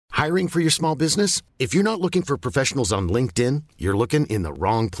Hiring for your small business? If you're not looking for professionals on LinkedIn, you're looking in the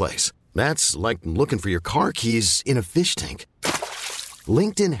wrong place. That's like looking for your car keys in a fish tank.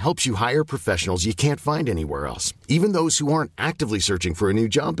 LinkedIn helps you hire professionals you can't find anywhere else, even those who aren't actively searching for a new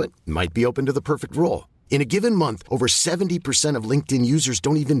job but might be open to the perfect role. In a given month, over 70% of LinkedIn users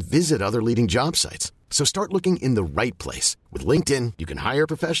don't even visit other leading job sites. So start looking in the right place. With LinkedIn, you can hire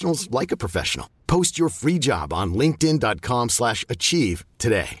professionals like a professional. Post your free job on linkedin.com/achieve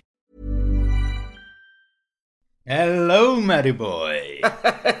today. Hello, Matty boy.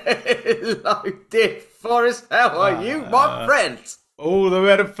 Hello, dear Forrest. How are you, my friend? All the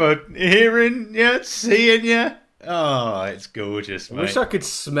better for hearing you, seeing you. Oh, it's gorgeous, mate. I wish I could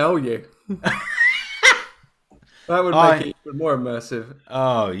smell you. That would make it even more immersive.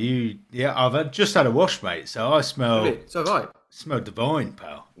 Oh, I've just had a wash, mate, so I smell... Really? So have I. Smell divine,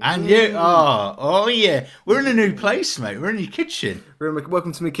 pal. And you? Oh, yeah. We're in a new place, mate. We're in your kitchen.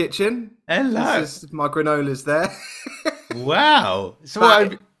 Welcome to my kitchen. Hello. This is my granola's there. Wow. So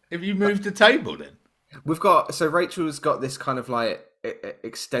what, have you moved the table then? So Rachel's got this kind of like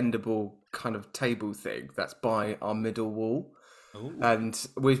extendable kind of table thing that's by our middle wall. Ooh. And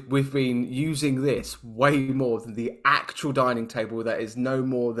we've been using this way more than the actual dining table that is no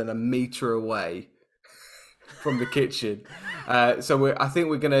more than a metre away from the kitchen. So I think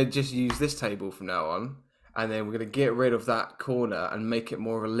we're going to just use this table from now on, and then we're going to get rid of that corner and make it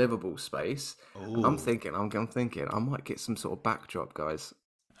more of a livable space. I'm thinking I might get some sort of backdrop, guys.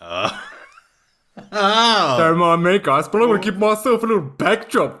 Don't mind me, guys, but I'm going to give myself a little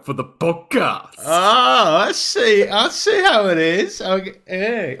backdrop for the podcast. Oh, I see how it is. I'll get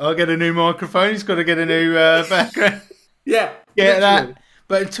a new microphone. He's got to get a new background. Yeah, that.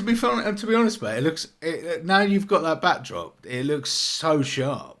 But to be honest, mate, now you've got that backdrop. It looks so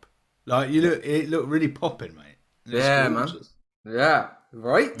sharp. Like it looked really popping, mate. Yeah, gorgeous. Man. Yeah,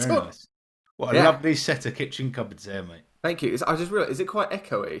 right. Very nice. What a lovely set of kitchen cupboards there, mate. Thank you. I just realised, is it quite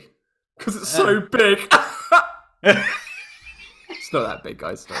echoey? Because it's so big. It's not that big,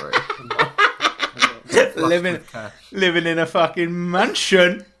 guys. Sorry. living in a fucking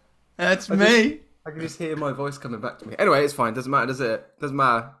mansion. That's me. I can just hear my voice coming back to me. Anyway, it's fine. Doesn't matter, does it? Doesn't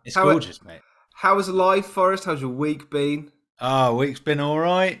matter. It's gorgeous, mate. How was life, Forrest? How's your week been? Week's been all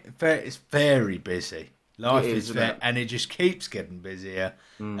right. It's very busy. Life is very, and it just keeps getting busier.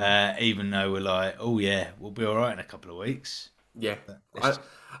 Even though we're like, oh yeah, we'll be all right in a couple of weeks. Yeah,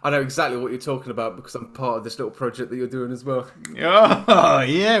 I know exactly what you're talking about because I'm part of this little project that you're doing as well. Oh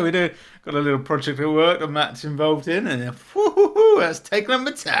yeah, we do. Got a little project at work that Matt's involved in, and that's taking up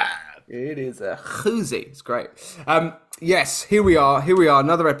my time. It is a hoozy. It's great. Yes, here we are.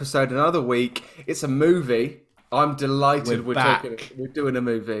 Another episode, another week. It's a movie. I'm delighted we're doing a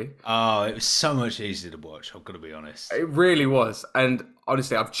movie. Oh, it was so much easier to watch. I've got to be honest. It really was. And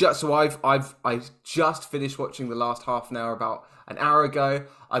honestly, I've just finished watching the last half an hour about an hour ago.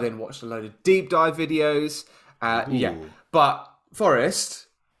 I then watched a load of deep dive videos. Yeah. But Forrest,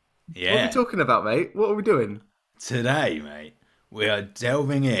 what are we talking about, mate? What are we doing? Today, mate, we are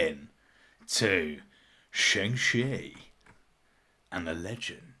delving in to Shang-Chi and the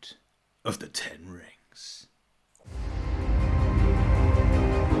Legend of the Ten Rings.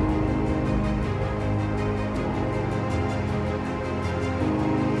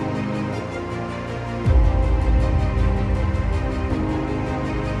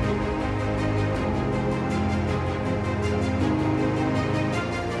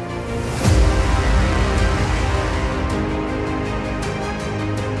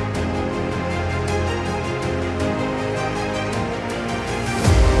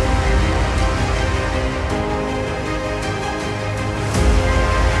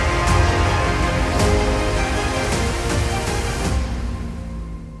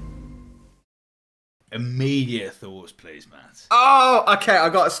 Immediate thoughts, please, Matt. Oh, okay. I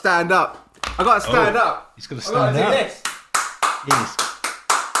got to stand up. He's got to stand up. I got to do this. Yes.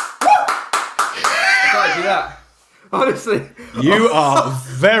 I got to do that. Honestly. You are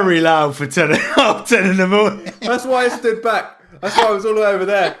very loud for 10 in the morning. That's why I stood back. That's why I was all the way over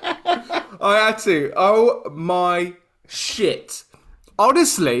there. I had to. Oh my shit.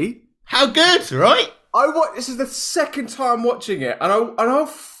 Honestly. How good, right? This is the second time watching it, and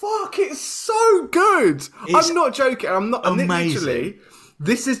fuck, it's so good. I'm not joking. I'm not amazing. Literally,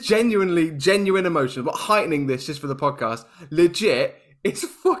 this is genuine emotion. I'm not heightening this just for the podcast. Legit, it's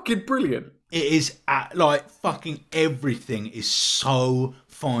fucking brilliant. It is like fucking everything is so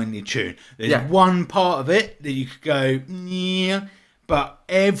finely tuned. There's one part of it that you could go, yeah, but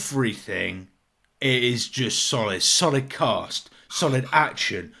everything is just solid cast. Solid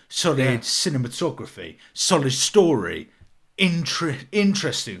action, solid cinematography, solid story.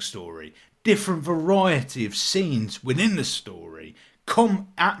 interesting story, different variety of scenes within the story,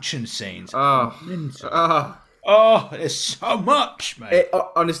 action scenes. Oh, there's so much, mate.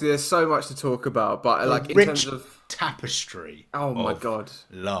 Honestly, there's so much to talk about, but like in terms of tapestry. Oh my god,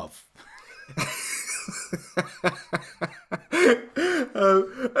 love.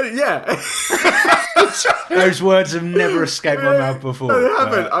 Yeah. Those words have never escaped my mouth before. No, they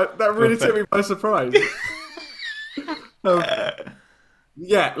haven't. That really took me by surprise.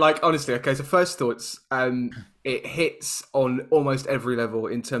 Yeah, like honestly, okay. So first thoughts, it hits on almost every level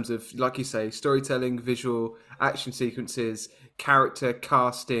in terms of, like you say, storytelling, visual, action sequences, character,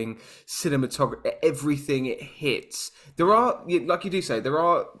 casting, cinematography, everything. It hits. There are, like you do say, there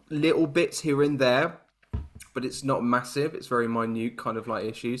are little bits here and there, but it's not massive. It's very minute kind of like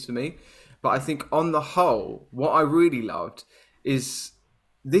issues for me. But I think on the whole, what I really loved is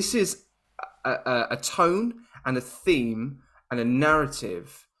this is a tone and a theme and a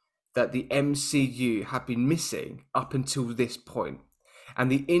narrative that the MCU have been missing up until this point.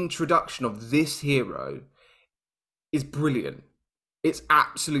 And the introduction of this hero is brilliant. It's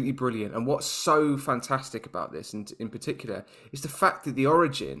absolutely brilliant. And what's so fantastic about this, and in particular, is the fact that the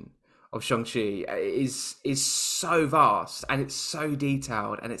origin of Shang-Chi is so vast and it's so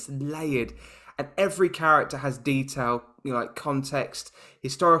detailed and it's layered, and every character has detail, like context,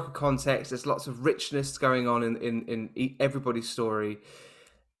 historical context. There's lots of richness going on in everybody's story,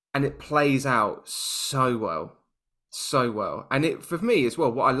 and it plays out so well. And it, for me as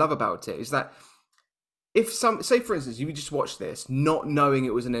well, what I love about it is that if say for instance you just watch this not knowing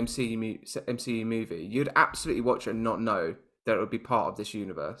it was an MCU movie, you'd absolutely watch it and not know that it would be part of this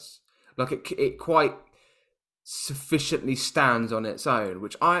universe. Like it quite sufficiently stands on its own,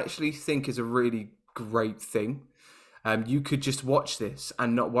 which I actually think is a really great thing. You could just watch this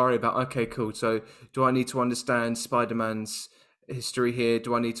and not worry about, okay, cool, so do I need to understand Spider-Man's history here?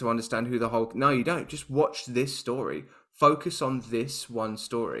 Do I need to understand who the Hulk? No, you don't. Just watch this story. Focus on this one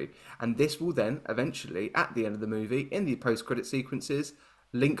story. And this will then eventually, at the end of the movie, in the post-credit sequences,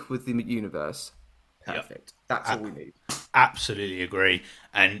 link with the universe. Perfect. Yep. That's all we need. Absolutely agree.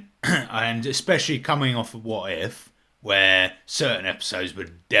 And especially coming off of What If, where certain episodes were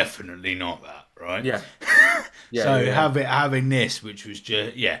definitely not that, right? Yeah. Having this, which was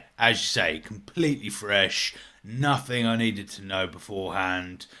just, as you say, completely fresh, nothing I needed to know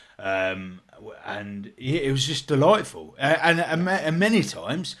beforehand, and it was just delightful. And many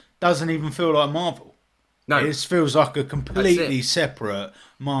times doesn't even feel like Marvel. No, it feels like a completely separate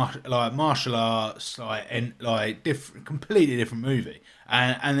martial arts, completely different movie,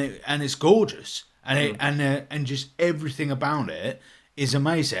 and it's gorgeous, and just everything about it is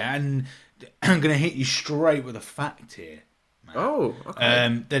amazing. And I'm going to hit you straight with a fact here, man. Oh,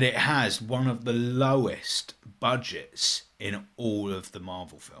 okay. That it has one of the lowest budgets in all of the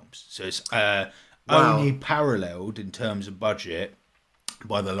Marvel films. So it's only paralleled in terms of budget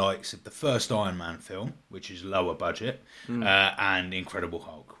by the likes of the first Iron Man film, which is lower budget, and Incredible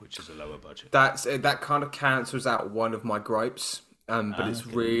Hulk, which is a lower budget. That kind of cancels out one of my gripes, but it's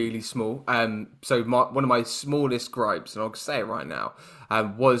really small. So one of my smallest gripes, and I'll say it right now,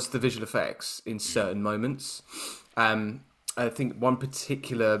 was the visual effects in certain moments. I think one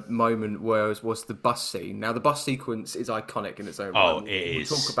particular moment was the bus scene. Now, the bus sequence is iconic in its own right. We'll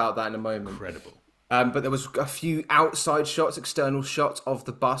talk about that in a moment. Incredible. But there was a few outside shots, external shots of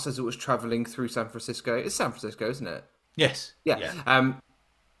the bus as it was travelling through San Francisco. It's San Francisco, isn't it? Yes. Yeah.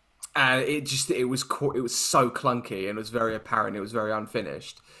 And it was so clunky and it was very apparent. It was very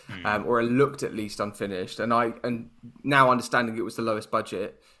unfinished, or it looked at least unfinished. And now understanding it was the lowest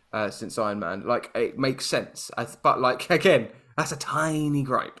budget since Iron Man, like it makes sense. But like again, that's a tiny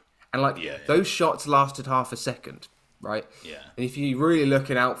gripe, and those shots lasted half a second. Right. Yeah. And if you're really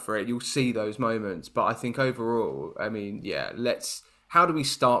looking out for it, you'll see those moments. But I think overall, I mean, how do we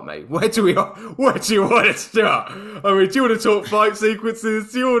start, mate? Where do you want to start? I mean, do you want to talk fight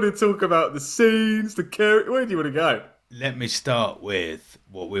sequences? Do you want to talk about the scenes, the character? Where do you want to go? Let me start with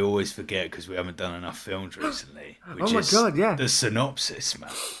what we always forget because we haven't done enough films recently, which is the synopsis, man.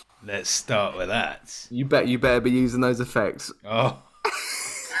 Let's start with that. You better be using those effects. Oh.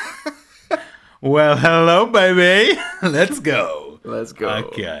 Well, hello, baby. Let's go. Let's go.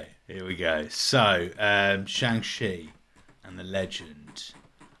 Okay, here we go. So, Shang-Chi and the Legend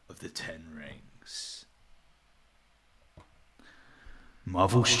of the Ten Rings.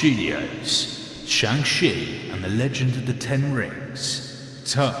 Marvel Studios, Shang-Chi and the Legend of the Ten Rings.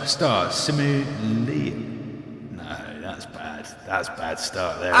 Stars Simu Liu. No, that's bad. That's bad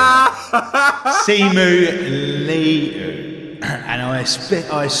start there. Simu Liu. And I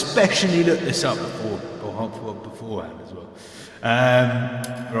especially looked this up beforehand as well.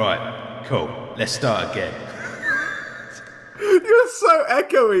 Right, cool. Let's start again. You're so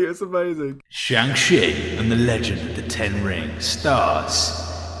echoey. It's amazing. Shang-Chi and the Legend of the Ten Rings stars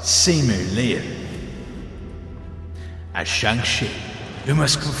Simu Lian as Shang-Chi, who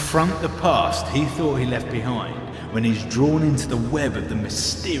must confront the past he thought he left behind when he's drawn into the web of the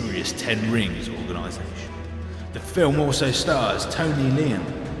mysterious Ten Rings organisation. The film also stars Tony Leung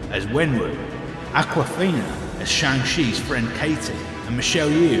as Wenwu, Awkwafina as Shang-Chi's friend Katie, and Michelle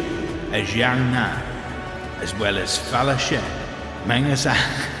Yeoh as Yang Nan, as well as Fala Shen, Mengazak,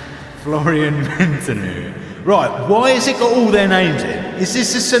 Florian Mentenu. Right, why has it got all their names in? Is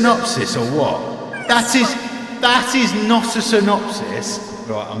this a synopsis or what? That is not a synopsis.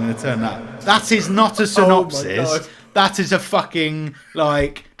 Right, I'm going to turn that. That is not a synopsis. Oh that is a fucking,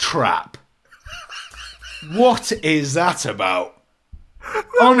 trap. What is that about?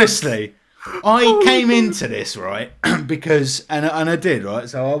 Honestly, I came into this, right, because, and I did, right,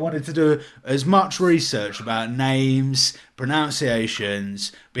 so I wanted to do as much research about names,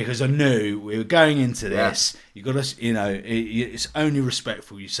 pronunciations, because I knew we were going into this. You got to, it's only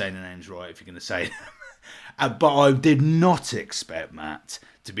respectful you say the names right if you're going to say them. But I did not expect, Matt,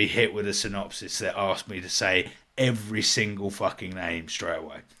 to be hit with a synopsis that asked me to say every single fucking name straight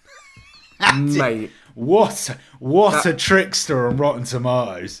away. Mate. What a trickster on Rotten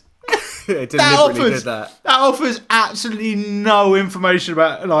Tomatoes. It deliberately did that. That offers absolutely no information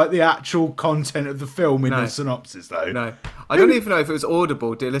about the actual content of the film in the synopsis, though. No, I don't even know if it was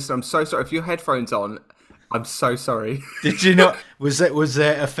audible, dear listener. I'm so sorry. If your headphones on, I'm so sorry. Did you not? Was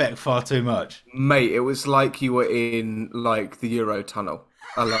their effect far too much, mate? It was like you were in the Euro tunnel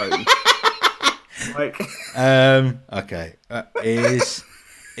alone. Okay,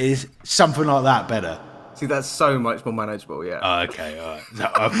 is something like that better? See, that's so much more manageable. Yeah. Oh, okay, all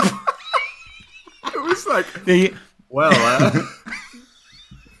right. It was like, why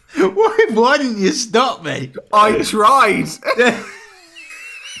didn't you stop me? I tried.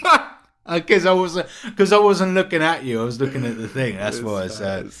 Because I wasn't looking at you. I was looking at the thing. That's why I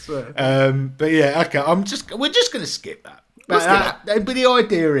said. But yeah, okay. We're just going to skip that. But the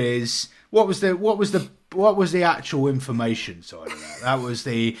idea is, what was the actual information side of that? That was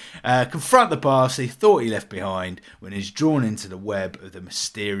the confront the past he thought he left behind when he's drawn into the web of the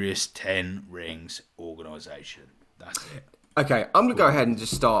mysterious Ten Rings organisation. That's it. Okay, I'm going to go ahead and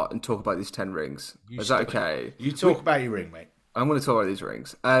just start and talk about these 10 rings. Is that okay? You talk about your ring, mate. I'm going to talk about these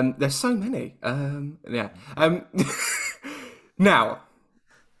rings. There's so many. Now,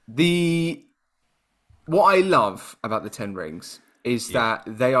 what I love about the 10 rings is that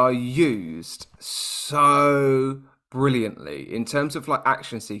they are used so brilliantly in terms of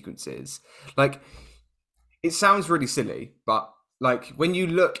action sequences. It sounds really silly, but when you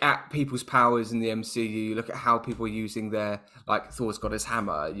look at people's powers in the MCU, you look at how people are using their, Thor's got his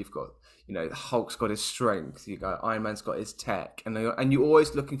hammer, you've got, Hulk's got his strength, you got Iron Man's got his tech, and you're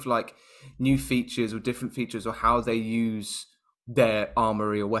always looking for new features or different features or how they use their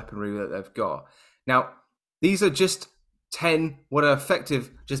armory or weaponry that they've got. Now, these are just 10 what are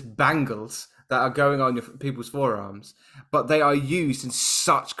effective just bangles that are going on people's forearms, but they are used in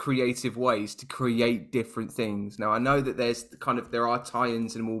such creative ways to create different things. Now, I know that there are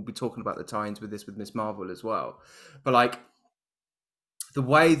tie-ins, and we'll be talking about the tie-ins with Miss Marvel as well, but the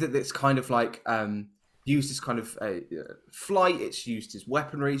way that it's used as flight, it's used as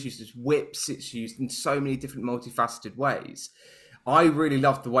weaponry, it's used as whips, it's used in so many different multifaceted ways. I really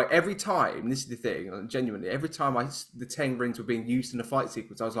loved the way every time, this is the thing, genuinely, every time the 10 rings were being used in a fight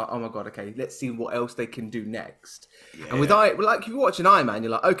sequence, I was like, oh my God, okay, let's see what else they can do next. Yeah. And if you watch an Iron Man,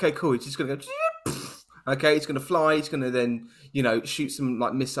 you're like, okay, cool, he's just going to go, okay, he's going to fly, he's going to then, shoot some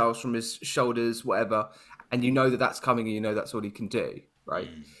missiles from his shoulders, whatever, and that's coming and that's what he can do, right?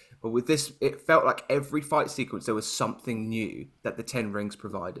 But with this, it felt like every fight sequence, there was something new that the 10 rings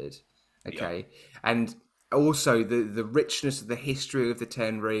provided, okay? Yeah. And also the richness of the history of the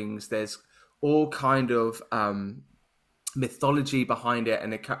 10 rings, there's all kind of mythology behind it,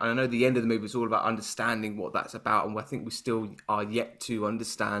 and I know the end of the movie is all about understanding what that's about, and I think we still are yet to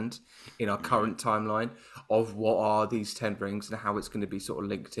understand in our current timeline of what are these 10 rings and how it's going to be sort of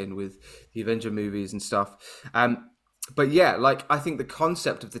linked in with the Avenger movies and stuff. But yeah, I think the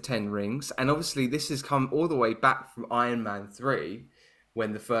concept of the 10 rings, and obviously this has come all the way back from Iron Man 3,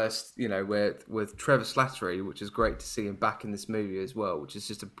 when the first, with Trevor Slattery, which is great to see him back in this movie as well, which is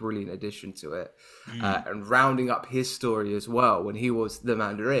just a brilliant addition to it. And rounding up his story as well, when he was the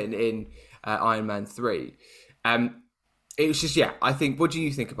Mandarin in Iron Man 3. It was just, I think, what do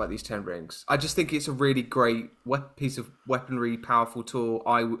you think about these 10 rings? I just think it's a really great piece of weaponry, powerful tool.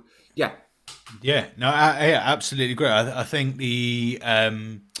 Yeah, no, yeah, absolutely great. I think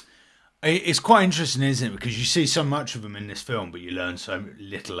it's quite interesting, isn't it? Because you see so much of them in this film, but you learn so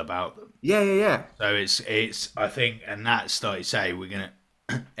little about them. Yeah, yeah, yeah. So it's I think, and that's like you say, we're gonna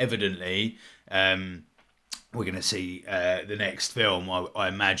evidently we're going to see the next film. I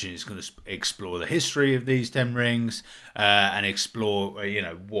imagine is going to explore the history of these 10 rings and explore,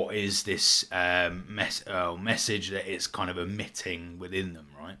 what is this message that it's kind of emitting within them,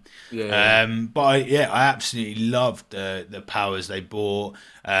 right? Yeah, But I absolutely loved the powers they brought.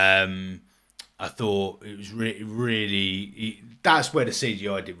 I thought it was really. That's where the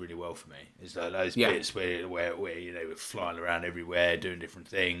CGI did really well for me. Is those yeah. bits where we're flying around everywhere, doing different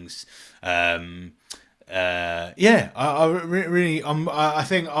things. Really, I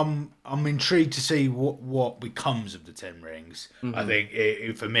think I'm intrigued to see what becomes of the 10 rings. I Mm-hmm.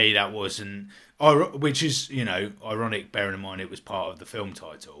 think for me that wasn't, which is ironic, bearing in mind it was part of the film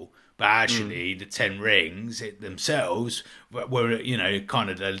title. But Mm. actually, the 10 rings themselves were kind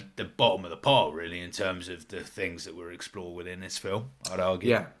of the bottom of the pile, really, in terms of the things that were explored within this film. I'd argue.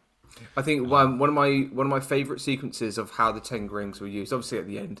 Yeah. I think one of my favorite sequences of how the Ten Rings were used, obviously at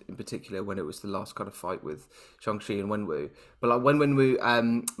the end in particular, when it was the last kind of fight with Shang-Chi and Wenwu. But like when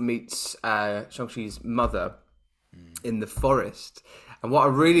Wenwu meets Shang-Chi's mother in the forest, and what I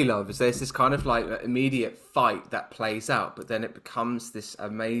really love is there's this kind of like immediate fight that plays out, but then it becomes this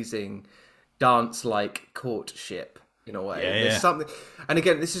amazing dance-like courtship in a way. Yeah, There's yeah. something, and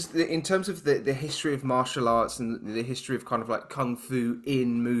again, this is in terms of the history of martial arts and the history of kind of like kung fu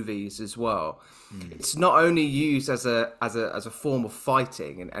in movies as well. Mm. It's not only used as a form of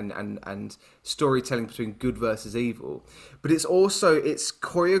fighting and storytelling between good versus evil, but it's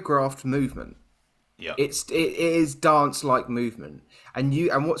choreographed movement. Yeah. It is dance like movement, and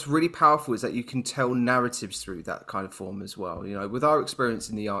what's really powerful is that you can tell narratives through that kind of form as well. You know, with our experience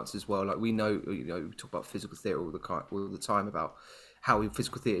in the arts as well, like we know, we talk about physical theatre all the time about how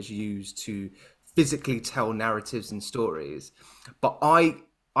physical theatre is used to physically tell narratives and stories. But I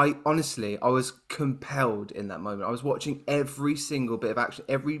honestly, I was compelled in that moment. I was watching every single bit of action,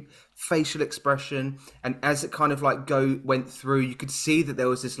 every facial expression, and as it kind of like went through, you could see that there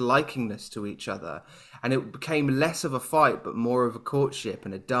was this likingness to each other, and it became less of a fight, but more of a courtship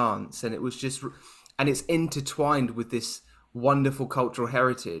and a dance, and it was just, and it's intertwined with this wonderful cultural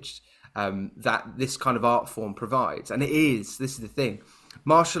heritage that this kind of art form provides, and it is. This is the thing,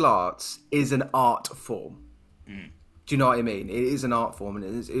 martial arts is an art form. Do you know what I mean? It is an art form,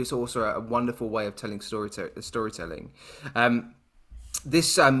 and it's also a wonderful way of telling storytelling.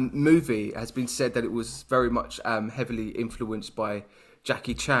 This movie has been said that it was very much heavily influenced by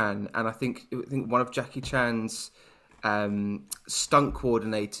Jackie Chan, and I think one of Jackie Chan's stunt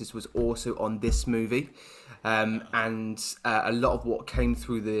coordinators was also on this movie. And a lot of what came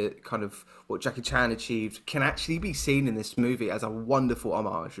through the kind of what Jackie Chan achieved can actually be seen in this movie as a wonderful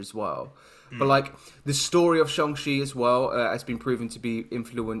homage as well. But like the story of Shang-Chi as well has been proven to be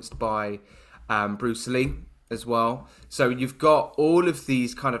influenced by Bruce Lee as well. So you've got all of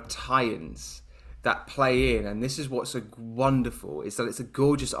these kind of tie-ins that play in, and this is what's so wonderful, is that it's a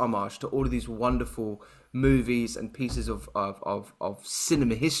gorgeous homage to all of these wonderful movies and pieces of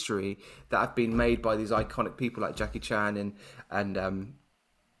cinema history that have been made by these iconic people like Jackie Chan and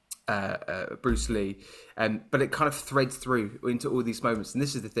Bruce Lee, but it kind of threads through into all these moments. And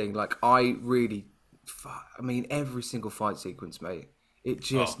this is the thing, like I mean, every single fight sequence, mate,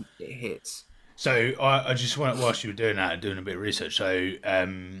 Oh, it hits. so I just want, whilst you were doing that and doing a bit of research, so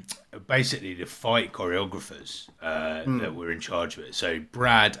basically the fight choreographers that were in charge of it. So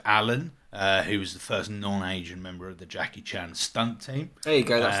Brad Allen, who was the first non-Asian member of the Jackie Chan stunt team. There you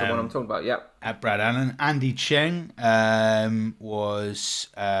go. That's the one I'm Um, talking about. Yep. at Brad Allen. Andy Cheng was,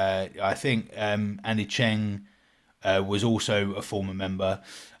 I think, Andy Cheng was also a former member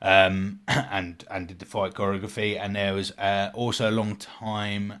and did the fight choreography. And there was also a long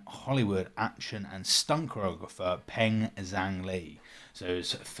time Hollywood action and stunt choreographer Peng Zhang Li. So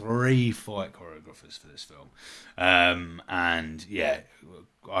it's 3 fight choreographers for this film, and yeah,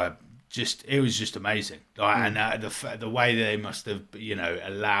 I it was just amazing. Like, and the way they must have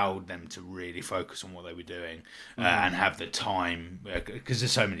allowed them to really focus on what they were doing and have the time because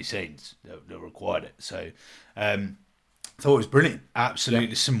there's so many scenes that required it. So thought it was brilliant. Yeah.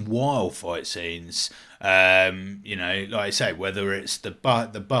 Absolutely, some wild fight scenes. Like I say, whether it's the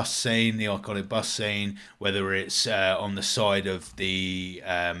bus scene, the iconic bus scene, whether it's on the side of the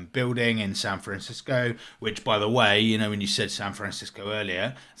building in San Francisco, which, by the way, when you said San Francisco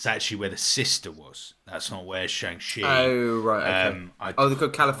earlier, it's actually where the sister was. That's not where Shang-Chi. Oh right. Okay. I Oh, they're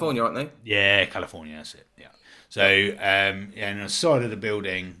called California, aren't they? Yeah, California. That's it. Yeah. So, yeah, on the side of the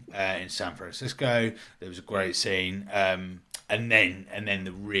building in San Francisco, there was a great scene, and then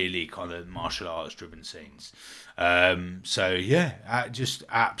the really kind of martial arts driven scenes. So yeah, just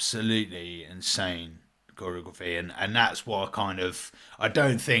absolutely insane choreography, and that's what I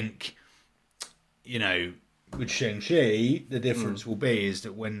don't think, with Shang-Chi, the difference will be is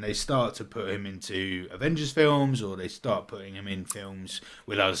that when they start to put him into Avengers films or they start putting him in films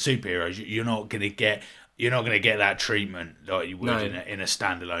with other superheroes, you're not gonna get that treatment like you would in a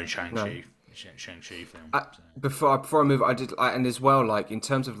standalone Shang-Chi film. Before I move, and as well, like in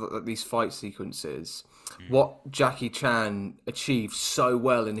terms of these fight sequences, what Jackie Chan achieves so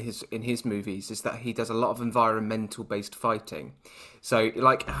well in his movies is that he does a lot of environmental based fighting. So,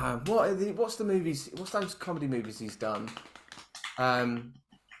 like, what's those comedy movies he's done?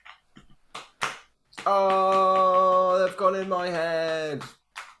 Oh, they've gone in my head.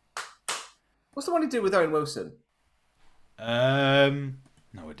 What's the one he did with Owen Wilson? No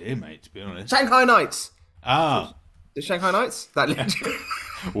idea, mate, to be honest. Shanghai Nights. Ah. The Shanghai Nights? That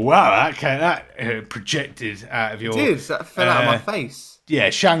Wow, that projected out of your... It did. That fell out of my face.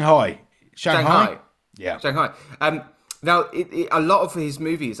 Yeah, Shanghai. Yeah. Shanghai. Now, a lot of his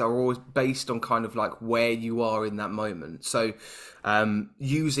movies are always based on kind of like where you are in that moment. So,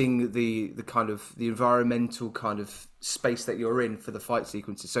 using the kind of the environmental kind of space that you're in for the fight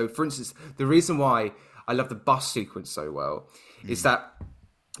sequences. So, for instance, the reason why I love the bus sequence so well is that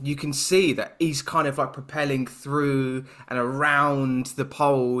you can see that he's kind of like propelling through and around the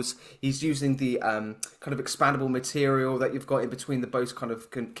poles. He's using the kind of expandable material that you've got in between the both kind of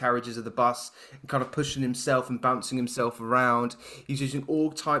carriages of the bus and kind of pushing himself and bouncing himself around. He's using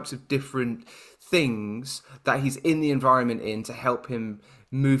all types of different things that he's in the environment in to help him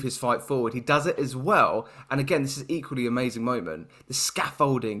move his fight forward. He does it as well. And again, this is equally amazing moment. The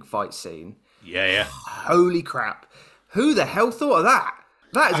scaffolding fight scene. Yeah. Holy crap. Who the hell thought of that?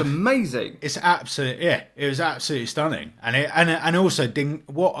 That is amazing. It's it was absolutely stunning, and also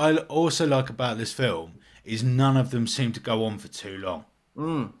what I also like about this film is none of them seem to go on for too long.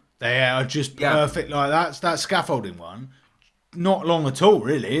 They are just perfect. Like that scaffolding one, not long at all.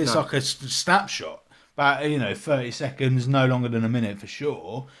 Really, it's like a snapshot, about 30 seconds, no longer than a minute for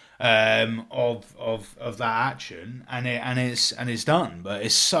sure, of that action, and it's done. But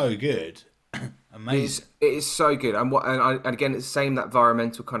it's so good. Amazing. It is so good, and again, it's the same, that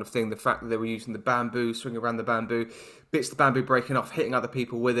environmental kind of thing. The fact that they were using the bamboo, swinging around the bamboo, bits of the bamboo breaking off, hitting other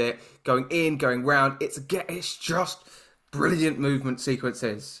people with it, going in, going round. It's just brilliant movement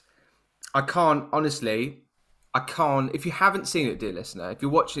sequences. I can't. If you haven't seen it, dear listener, if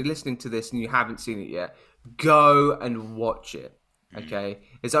you're listening to this and you haven't seen it yet, go and watch it. Okay,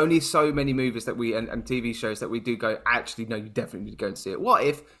 there's only so many movies that we and TV shows that we do go, actually, no, you definitely need to go and see it. What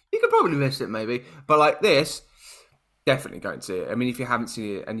if you could probably miss it, maybe, but like this, definitely go and see it. I mean, if you haven't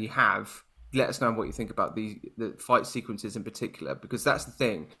seen it and you have, let us know what you think about the fight sequences in particular, because that's the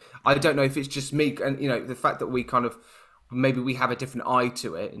thing. I don't know if it's just me and the fact that we kind of maybe we have a different eye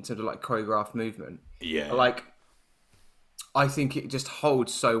to it in terms of like choreographed movement. Yeah, but like, I think it just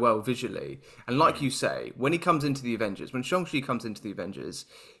holds so well visually. And like you say, when he comes into the Avengers, when Shang-Chi comes into the Avengers,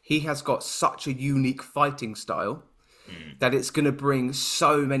 he has got such a unique fighting style that it's going to bring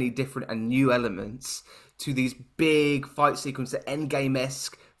so many different and new elements to these big fight sequences,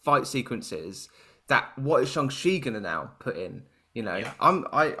 endgame-esque fight sequences, that what is Shang-Chi going to now put in?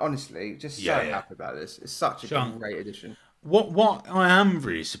 I honestly just so happy about this. It's such a great addition. What I am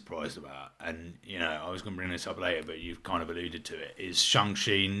really surprised about, and I was going to bring this up later, but you've kind of alluded to it, is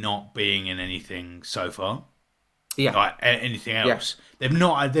Shang-Chi not being in anything so far. Yeah, like anything else. Yeah.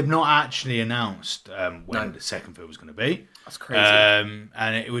 They've not actually announced when the second film was going to be. That's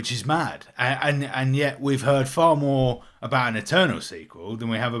crazy, which is mad. And yet we've heard far more about an Eternal sequel than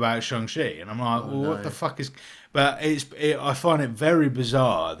we have about Shang-Chi. And I'm like, what the fuck is? But I find it very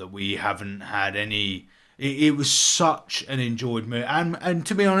bizarre that we haven't had any. It was such an enjoyed movie, and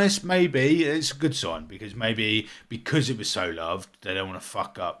to be honest, maybe it's a good sign, because it was so loved, they don't want to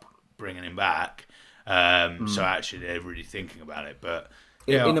fuck up bringing him back. So actually, they're really thinking about it. But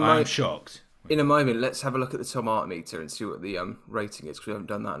I'm shocked. In a moment, let's have a look at the tomato meter and see what the rating is, because we haven't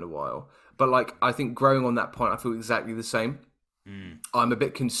done that in a while. But like, I think growing on that point, I feel exactly the same. I'm a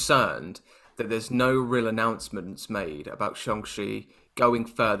bit concerned that there's no real announcements made about Shang-Chi going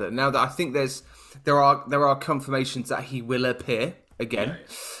further. Now that I think there are confirmations that he will appear again.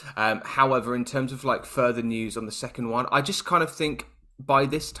 However, in terms of like further news on the second one, I just kind of think by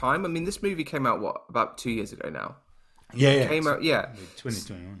this time, I mean, this movie came out about 2 years ago now. Yeah. Came out,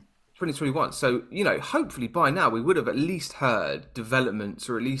 2021. 2021. So, hopefully by now we would have at least heard developments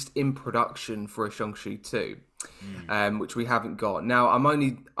or at least in production for a Shang-Chi 2, which we haven't got. Now,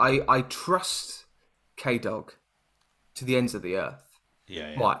 I trust K-Dog to the ends of the earth.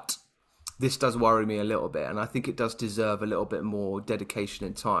 Yeah. But this does worry me a little bit, and I think it does deserve a little bit more dedication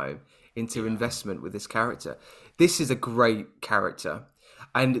and time into investment with this character. This is a great character.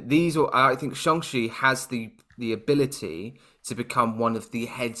 And I think Shang-Chi has the ability to become one of the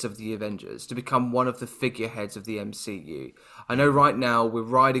heads of the Avengers, to become one of the figureheads of the MCU. I know right now we're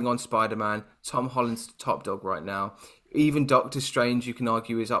riding on Spider-Man. Tom Holland's the top dog right now. Even Doctor Strange, you can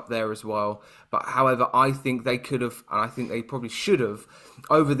argue, is up there as well. But however, I think they could have, and I think they probably should have,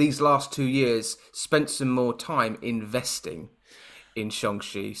 over these last 2 years, spent some more time investing in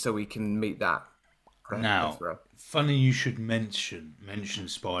Shang-Chi so we can meet that. Now, funny you should mention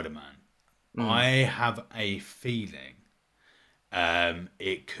Spider-Man. I have a feeling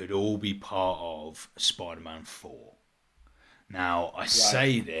it could all be part of Spider-Man 4. Now, I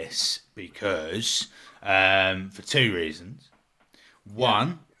say this because for two reasons.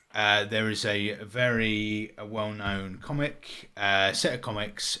 One, there is a very well-known set of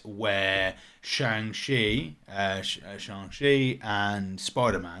comics where Shang-Chi and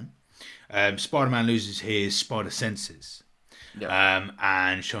Spider-Man. Spider-Man loses his spider senses.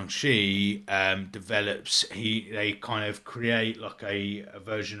 And Shang-Chi develops. They kind of create like a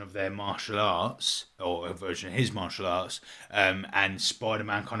version of their martial arts, or a version of his martial arts, and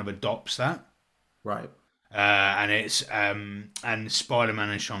Spider-Man kind of adopts that. Right. And it's and Spider-Man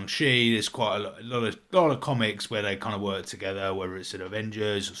and Shang-Chi. There's quite a lot of comics where they kind of work together, whether it's in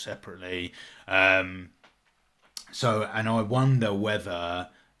Avengers or separately. So, and I wonder whether,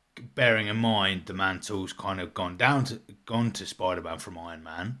 bearing in mind the mantle's kind of gone to Spider-Man from Iron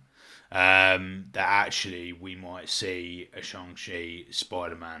Man, that actually we might see a Shang-Chi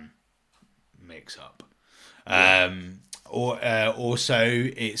Spider-Man mix up. Also,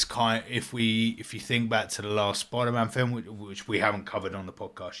 it's kind of, if you think back to the last Spider-Man film, which we haven't covered on the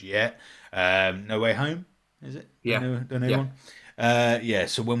podcast yet, No Way Home, is it? The new one.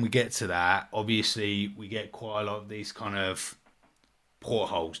 So when we get to that, obviously we get quite a lot of these kind of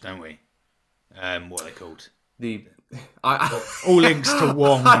portholes, don't we? What are they called? All links to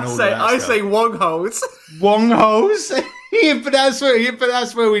Wong and all that stuff. I say Wong holes. Wong holes? Yeah, but that's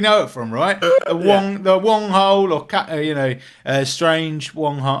where we know it from, right? The Wong hole, or strange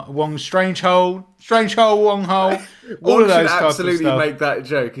Wong strange hole, Wong hole. All of those types absolutely of stuff. Make that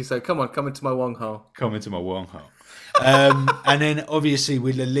joke. He said, come into my Wong hole. Come into my Wong hole. And then obviously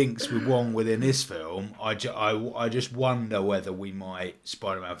with the links with Wong within this film, I just wonder whether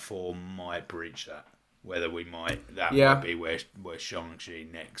Spider-Man 4 might breach that. Whether might be where Shang-Chi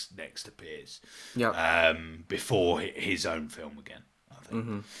next appears. Before his own film again, I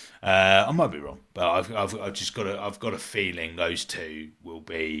think. I might be wrong, but I've just got a feeling those two will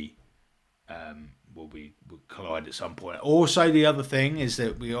collide at some point. Also, the other thing is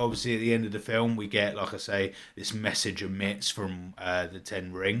that we obviously at the end of the film we get, like I say, this message emits from the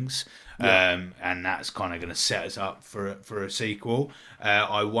Ten Rings, and that's kind of going to set us up for a sequel.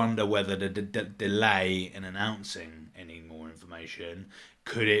 I wonder whether the delay in announcing any more information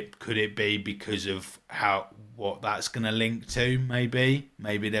could it be because of what that's going to link to? Maybe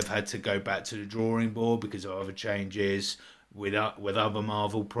they've had to go back to the drawing board because of other changes with other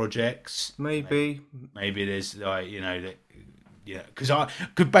Marvel projects. Maybe there's because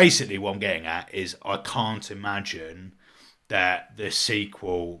basically what I'm getting at is I can't imagine that the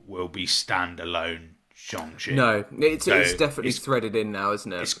sequel will be standalone Shang-Chi. No, it's definitely threaded in now,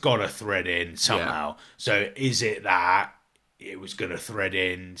 isn't it? It's got to thread in somehow. So is it that it was going to thread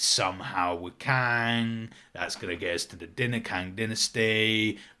in somehow with Kang? That's going to get us to the Kang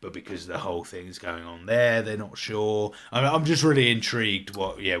dynasty, but because the whole thing's going on there, they're not sure. I'm just really intrigued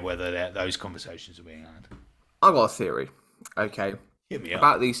whether those conversations are being had. I've got a theory. Okay. Hit me up.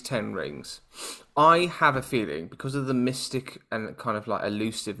 About these 10 rings. I have a feeling, because of the mystic and kind of like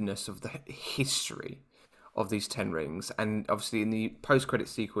elusiveness of the history of these 10 rings, and obviously in the post-credit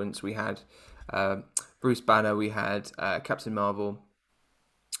sequence we had Bruce Banner, we had Captain Marvel,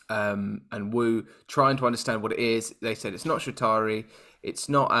 and Wu trying to understand what it is. They said it's not Shatari, it's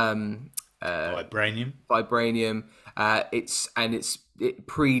not Vibranium. It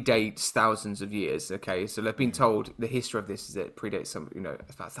predates thousands of years. Okay, so they've been told the history of this is that it predates about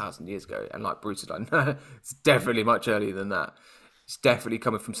 1,000 years ago, and like Bruce is like, no, it's definitely much earlier than that. It's definitely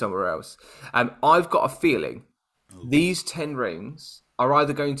coming from somewhere else. I've got a feeling these 10 rings are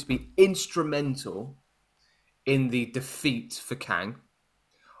either going to be instrumental in the defeat for Kang,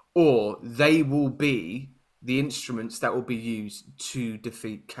 or they will be the instruments that will be used to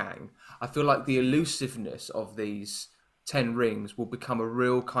defeat Kang. I feel like the elusiveness of these 10 rings will become a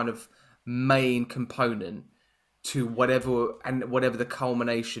real kind of main component to whatever the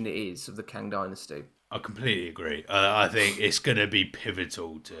culmination is of the Kang Dynasty. I completely agree. I think it's going to be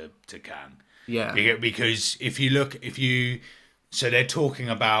pivotal to Kang. Yeah. Because so they're talking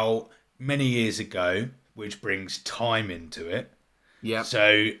about many years ago, which brings time into it. Yeah.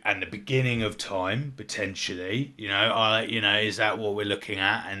 So, and the beginning of time, potentially, is that what we're looking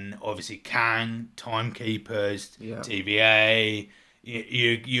at? And obviously Kang, Timekeepers, TVA,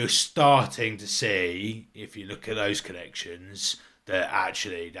 you're starting to see, if you look at those connections, that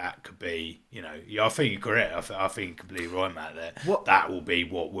actually that could be, I think you're correct. I think you're completely right, Matt, that will be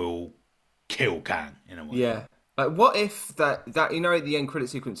what will kill Kang, in a way. Yeah. Like, what if that at the end credit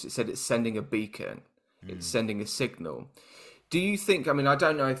sequence, it said it's sending a beacon, it's sending a signal. Do you think, I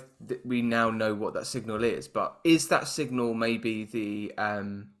don't know if we now know what that signal is, but is that signal maybe the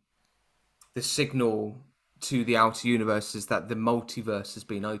signal to the outer universes that the multiverse has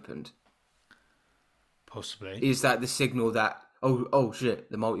been opened? Possibly. Is that the signal that, oh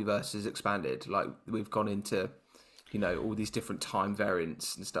shit, the multiverse is expanded? Like, we've gone into, all these different time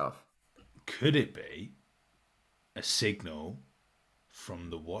variants and stuff. Could it be a signal from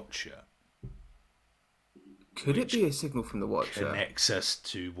the Watcher? Could it be a signal from the Watcher? Connects us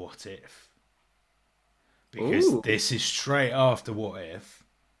to What If. Because this is straight after What If.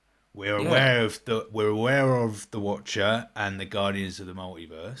 We're aware of the Watcher and the Guardians of the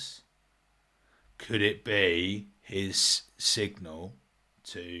Multiverse. Could it be his signal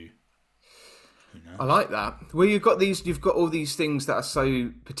to? I like that. Well, you've got all these things that are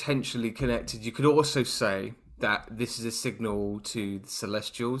so potentially connected. You could also say that this is a signal to the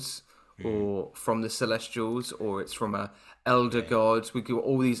Celestials, or from the Celestials, or it's from a elder god. We got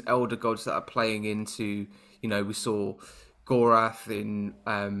all these elder gods that are playing into. We saw Gorath in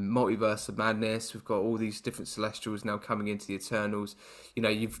Multiverse of Madness. We've got all these different Celestials now coming into the Eternals.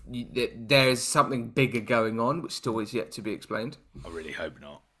 There's something bigger going on, which still is yet to be explained. I really hope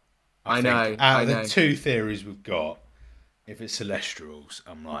not. I know. Out of the two theories we've got, if it's Celestials,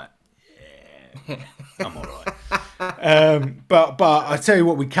 I'm like, yeah, I'm all right. But I tell you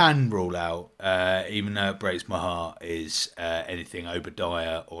what, we can rule out, even though it breaks my heart, is anything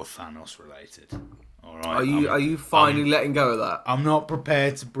Obadiah or Thanos related. All right. Are you finally letting go of that? I'm not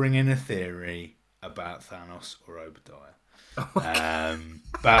prepared to bring in a theory about Thanos or Obadiah.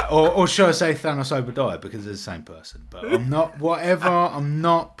 Or should I say Thanos Obadiah, because they're the same person. But I'm not. Whatever. I'm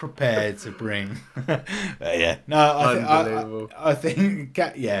not prepared to bring. But yeah. No. I think.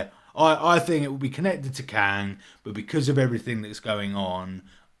 Yeah. I think it will be connected to Kang, but because of everything that's going on,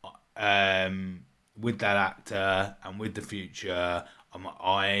 with that actor and with the future,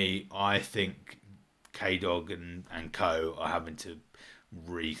 I think K-Dog and co are having to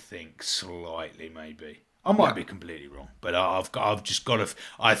rethink slightly, maybe. I might be completely wrong, but I've just got to.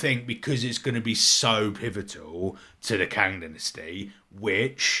 I think because it's going to be so pivotal to the Kang Dynasty,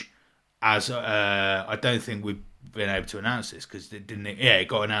 which, I don't think we've been able to announce this because it didn't. Yeah, it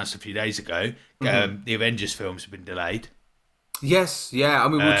got announced a few days ago. The Avengers films have been delayed. Yes, yeah.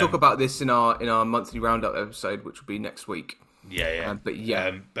 We'll talk about this in our monthly roundup episode, which will be next week. Yeah.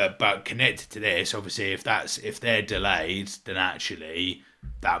 But connected to this, obviously, if they're delayed, then actually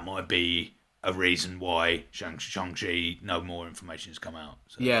that might be a reason why Shang-Chi, no more information has come out.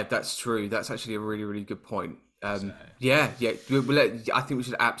 So. Yeah, that's true. That's actually a really, really good point. Yeah. I think we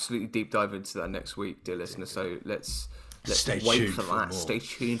should absolutely deep dive into that next week, dear listener. So let's wait for that. More. Stay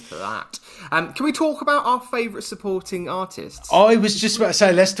tuned for that. Can we talk about our favourite supporting artists? I was just about to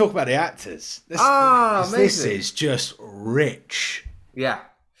say, let's talk about the actors. Amazing. This is just rich. Yeah.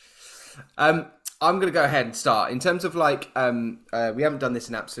 I'm going to go ahead and start. In terms of we haven't done this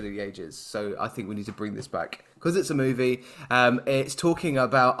in absolutely ages, so I think we need to bring this back. Because it's a movie, it's talking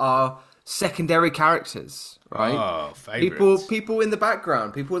about our secondary characters, right? Oh, favourites. People in the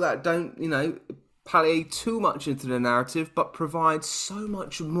background, people that don't, play too much into the narrative, but provide so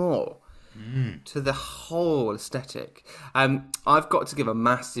much more to the whole aesthetic. I've got to give a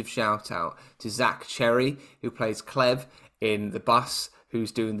massive shout out to Zach Cherry, who plays Clev in The Bus,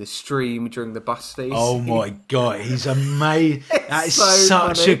 who's doing the stream during the bus feast. Oh my God, he's amazing. That is so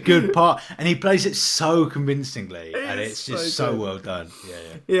such funny. a good part. And he plays it so convincingly. And it's just so well done.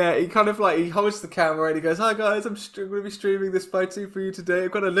 Yeah, he kind of he holds the camera and he goes, "Hi guys, I'm going to be streaming this fighting for you today.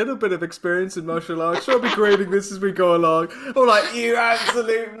 I've got a little bit of experience in martial arts. So I'll be grading this as we go along." I'm like, you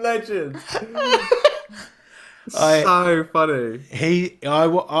absolute legend. So funny. I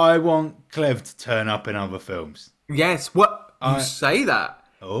want Clev to turn up in other films. Yes, what? You say that.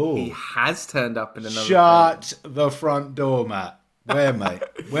 He Oh, has turned up in another film. shut the front door, Matt. Where, mate?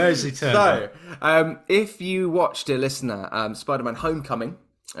 Where has he turned up? So, if you watched it, listener, Spider-Man Homecoming,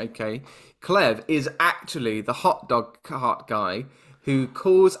 okay, Clev is actually the hot dog cart guy who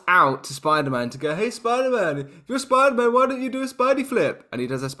calls out to Spider-Man to go, "Hey, Spider-Man, if you're Spider-Man, why don't you do a Spidey flip?" And he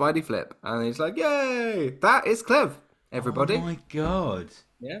does a Spidey flip. And he's like, "Yay!" That is Clev, everybody. Oh, my God.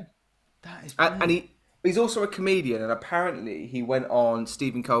 Yeah. That is And he's also a comedian, and apparently he went on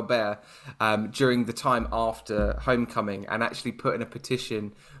Stephen Colbert during the time after Homecoming and actually put in a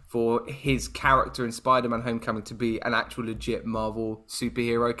petition for his character in Spider-Man Homecoming to be an actual legit Marvel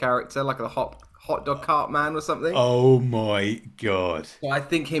superhero character, like a hot dog cart man or something. Oh, my God. So I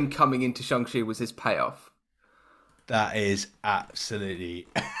think him coming into Shang-Chi was his payoff. That is absolutely...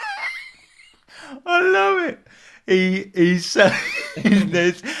 I love it. He's so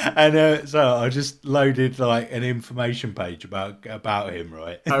this, and so I just loaded like an information page about him,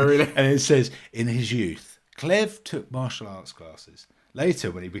 right? Oh, really? And it says, in his youth, Clev took martial arts classes.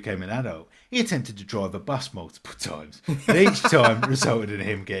 Later, when he became an adult, he attempted to drive a bus multiple times, and each time resulted in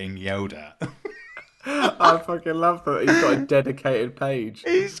him getting yelled at. I fucking love that. He's got a dedicated page.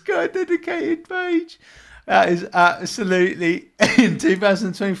 He's got a dedicated page. That is absolutely... In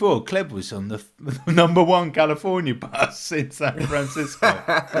 2024, Cleb was on the #1 California bus in San Francisco.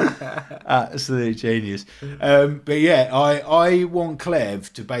 Absolute genius. But yeah, I want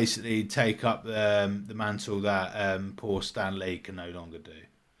Clev to basically take up the mantle that poor Stan Lee can no longer do,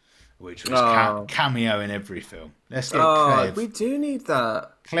 which was cameo in every film. Let's get Clev. We do need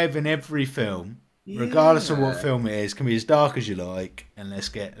that. Clev in every film. Regardless of what film it is, can be as dark as you like, and let's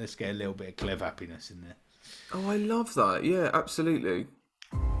get a little bit of Clev happiness in there. Oh, I love that. Yeah, absolutely.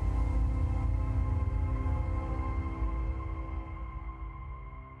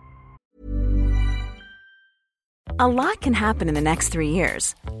 A lot can happen in the next 3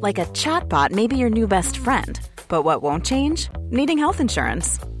 years. Like a chatbot may be your new best friend. But what won't change? Needing health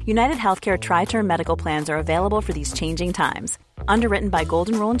insurance. United Healthcare Tri-Term Medical Plans are available for these changing times. Underwritten by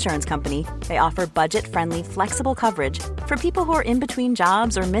Golden Rule Insurance Company, they offer budget-friendly, flexible coverage for people who are in between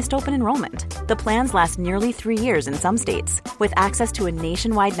jobs or missed open enrollment. The plans last nearly 3 years in some states, with access to a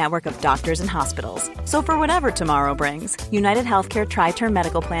nationwide network of doctors and hospitals. So for whatever tomorrow brings, United Healthcare Tri-Term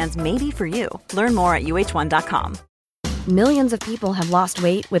Medical Plans may be for you. Learn more at uh1.com. Millions of people have lost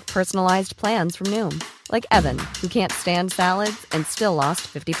weight with personalized plans from Noom. Like Evan, who can't stand salads and still lost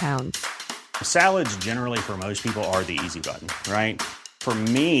 50 pounds. Salads generally for most people are the easy button, right? For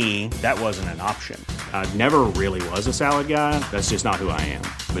me, that wasn't an option. I never really was a salad guy. That's just not who I am.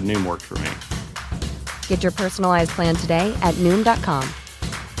 But Noom worked for me. Get your personalized plan today at Noom.com.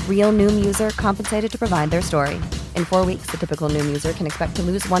 Real Noom user compensated to provide their story. In 4 weeks, the typical Noom user can expect to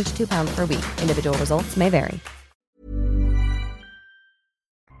lose 1 to 2 pounds per week. Individual results may vary.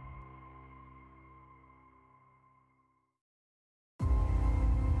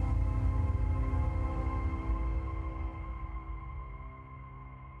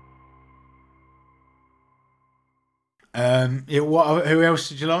 Who else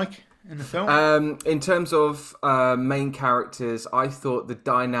did you like in the film? In terms of main characters, I thought the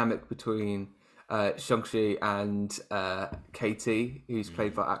dynamic between Shang-Chi and Katie, who's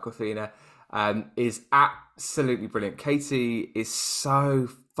played by Awkwafina, is absolutely brilliant. Katie is so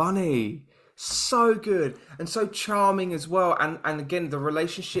funny, so good, and so charming as well. And again, the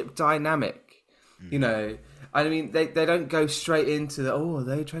relationship dynamic, you know. I mean, they don't go straight into the, are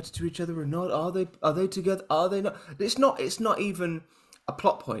they attracted to each other or not? Are they together? Are they not? It's not even a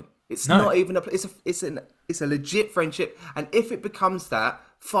plot point. It's not even it's a legit friendship. And if it becomes that,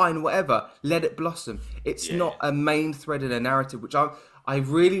 fine, whatever, let it blossom. It's not a main thread in a narrative, which I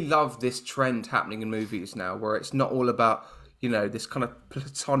really love this trend happening in movies now, where it's not all about, you know, this kind of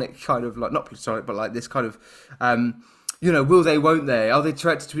platonic kind of, like, not platonic, but like this kind of, you know, will they, won't they? Are they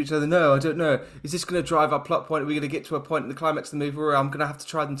attracted to each other? No, I don't know. Is this going to drive our plot point? Are we going to get to a point in the climax of the movie where I'm going to have to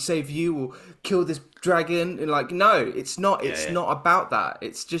try and save you or kill this dragon? And like, no, it's not. It's not about that.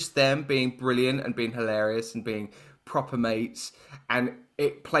 It's just them being brilliant and being hilarious and being proper mates. And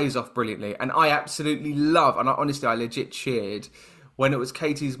it plays off brilliantly. And I absolutely love, and honestly, I legit cheered when it was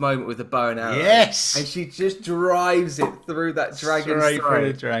Katie's moment with the bow and arrow. Yes! And she just drives it through that dragon's Straight throat.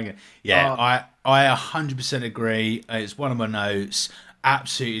 through the dragon. Yeah, I 100% agree. It's one of my notes.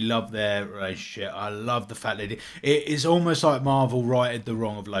 Absolutely love their relationship. I love the fact that it is almost like Marvel righted the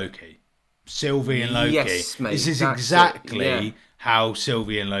wrong of Loki. Sylvie and Loki. Yes, mate. This is exactly how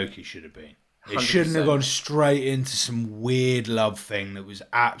Sylvie and Loki should have been. It 100%. shouldn't have gone straight into some weird love thing that was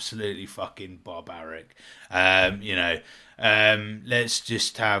absolutely fucking barbaric. You know, let's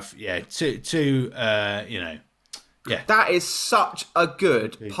just have two Yeah. That is such a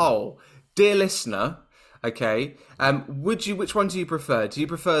good poll. Dear listener, okay, which one do you prefer? Do you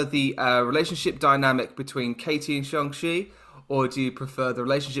prefer the relationship dynamic between Katie and Shang-Chi, or do you prefer the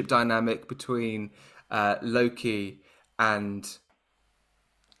relationship dynamic between Loki and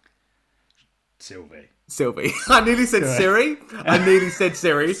Sylvie? I nearly said Siri.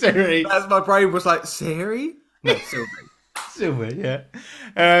 Siri. As my brain was like, Siri? No, Sylvie. Silver, yeah.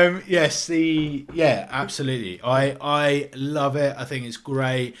 Yes, absolutely. I love it. I think it's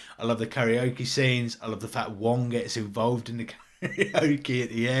great. I love the karaoke scenes. I love the fact Wong gets involved in the karaoke at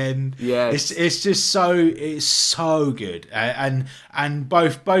the end. Yes. It's just so good. And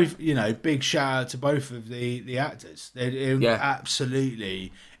both big shout out to both of the actors. They're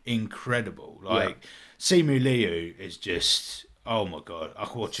absolutely incredible. Simu Liu is just, oh my god, I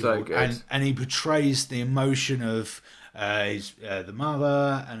can watch him all. Good. And he portrays the emotion of the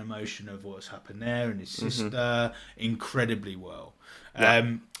mother and emotion of what's happened there and his sister incredibly well.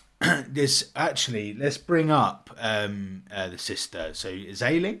 Let's bring up the sister. So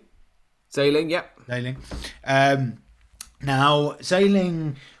Zailing, yep. Zailing. Now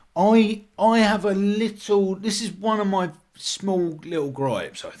Zailing, I have a little. This is one of my small little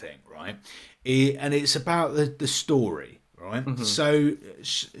gripes, I think, right? And it's about the story, right? So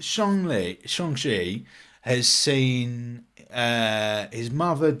Shang-Chi has seen his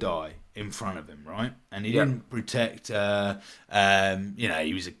mother die in front of him, right? And he didn't protect her.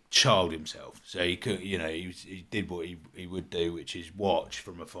 He was a child himself, so he could, he did what he would do, which is watch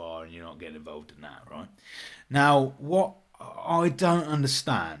from afar, and you're not getting involved in that, right? Now, what I don't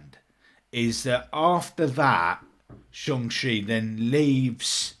understand is that after that, Shang-Chi then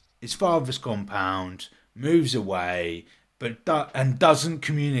leaves his father's compound, moves away, and doesn't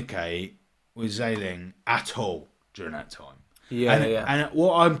communicate with Zailing at all during that time. And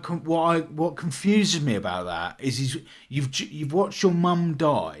what confuses me about that is you've watched your mum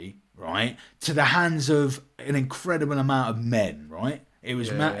die, right, to the hands of an incredible amount of men, right? It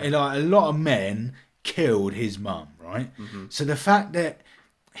was like a lot of men killed his mum, right? So the fact that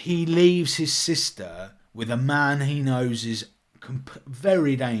he leaves his sister with a man he knows is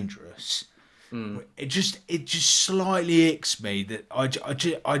very dangerous. It just slightly icks me that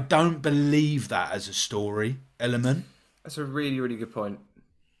I don't believe that as a story element. That's a really, really good point.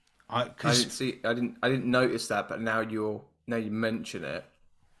 I didn't notice that, but now you mention it.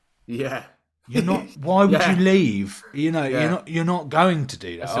 Yeah. You're not. Why would you leave? You're not going to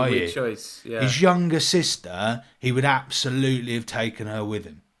do that. That's a weird choice. Yeah. His younger sister, he would absolutely have taken her with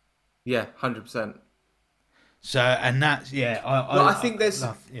him. Yeah, 100%. So, and that's I think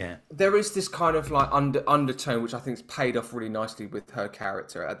there is this kind of like undertone which I think is paid off really nicely with her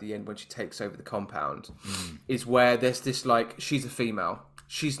character at the end when she takes over the compound. Is where there's this like, she's a female,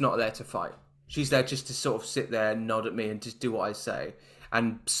 she's not there to fight, she's there just to sort of sit there and nod at me and just do what I say.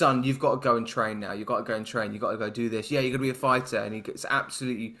 And son, you've got to go and train now. You've got to go and train. You've got to go do this. Yeah, you're going to be a fighter. And he gets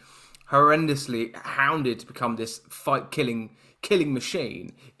absolutely horrendously hounded to become this killing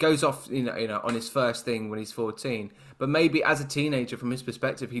machine. Goes off, on his first thing when he's 14. But maybe as a teenager, from his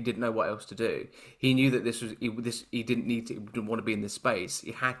perspective, he didn't know what else to do. He knew that he didn't want to be in this space.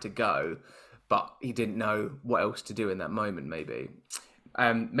 He had to go, but he didn't know what else to do in that moment. Maybe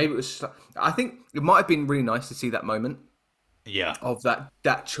it was. I think it might have been really nice to see that moment. Yeah. Of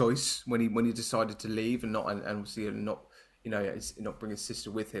that choice when he decided to leave and obviously not bring his sister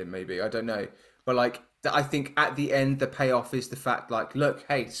with him. Maybe, I don't know, but like I think at the end the payoff is the fact like, look,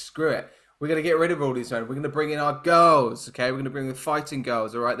 hey, screw it, we're gonna get rid of all these men. We're gonna bring in our girls. Okay, we're gonna bring the fighting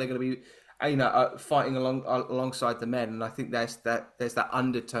girls. All right, they're gonna be fighting alongside the men. And I think there's that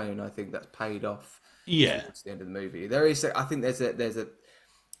undertone. I think that's paid off. Yeah. Towards the end of the movie, there's a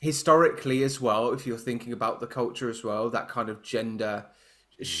historically as well, if you're thinking about the culture as well, that kind of gender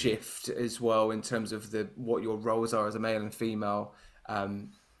shift as well in terms of what your roles are as a male and female, in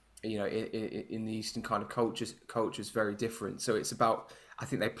the Eastern kind of culture's very different. So it's about, I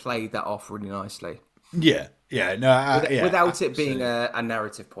think they played that off really nicely. Yeah, no, without it being a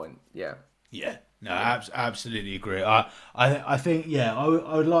narrative point. Yeah. No, absolutely agree. I think I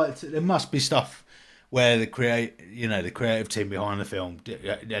would like to. There must be stuff where the creative team behind the film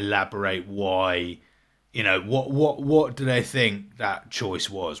elaborate why, what do they think that choice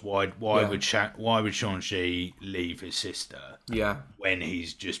was? Why would Shang-Chi leave his sister? Yeah, when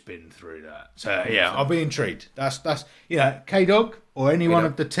he's just been through that. So I'll be intrigued. That's K-Dog or anyone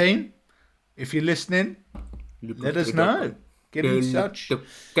of the team, if you're listening, let us know. Get in touch.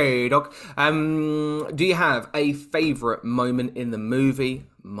 K-Dog. Do you have a favourite moment in the movie,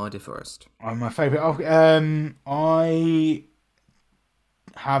 My Dear Forest? My favourite.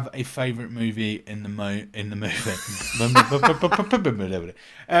 have a favourite movie in the movie.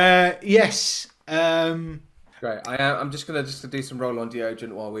 Yes. Great. I'm just gonna do some roll on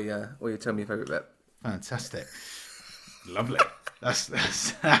deodorant while you tell me your favourite bit. Fantastic. Lovely.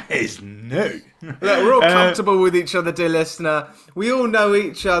 That is new. Look, we're all comfortable with each other, dear listener. We all know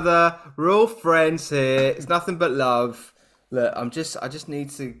each other. We're all friends here. It's nothing but love. Look, I just need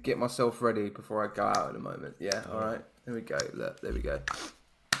to get myself ready before I go out in a moment. Yeah, all right. There we go. Look, there we go.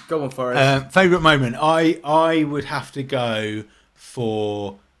 Go on, Forrest. Favourite moment? I would have to go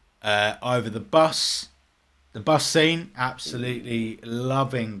for either the bus scene. Absolutely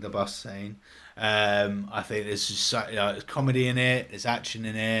loving the bus scene. I think there's just there's comedy in it, there's action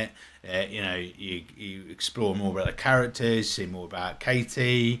in it. You explore more about the characters, see more about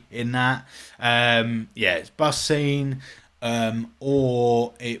Katie in that. It's bus scene.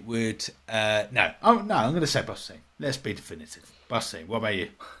 Or it would no. I'm going to say bus scene. Let's be definitive. Bus scene. What about you?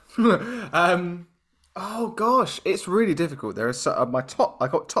 Oh gosh, it's really difficult. There are I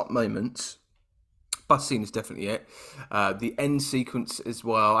got top moments. Bus scene is definitely it. The end sequence as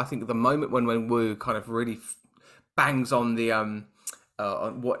well. I think the moment when Wu kind of really bangs on the on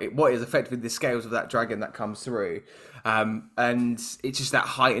what is effectively the scales of that dragon that comes through, and it's just that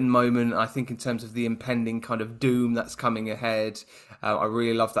heightened moment. I think in terms of the impending kind of doom that's coming ahead, I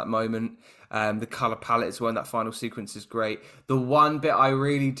really love that moment. The color palette as well in that final sequence is great. The one bit I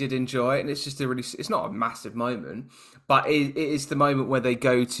really did enjoy, and it's not a massive moment, but it is the moment where they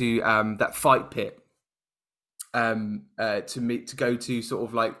go to that fight pit. To go to sort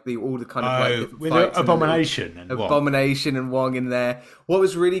of like all the kind of like with Abomination and Wong in there. What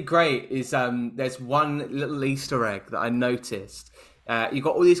was really great is there's one little Easter egg that I noticed. You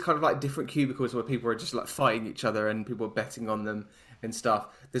got all these kind of like different cubicles where people are just like fighting each other and people are betting on them and stuff.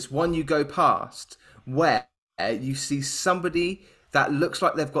 There's one you go past where you see somebody that looks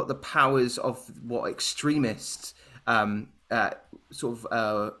like they've got the powers of what extremists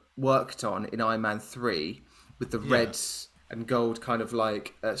worked on in Iron Man 3. With the reds and gold kind of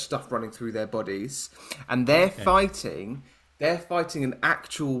like stuff running through their bodies, and they're fighting an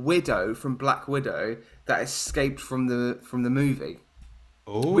actual widow from Black Widow that escaped from the movie,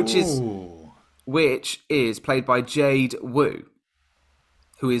 which is played by Jade Wu,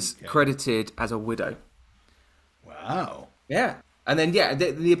 who is credited as a widow. Wow. Yeah, and then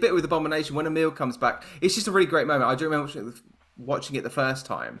the bit with Abomination when Emil comes back, it's just a really great moment. I do remember watching it the first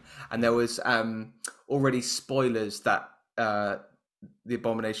time, and there was already spoilers that the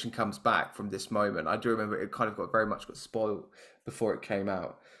Abomination comes back from this moment. I do remember it kind of got spoiled before it came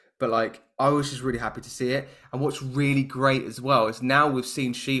out, but like I was just really happy to see it. And what's really great as well is now we've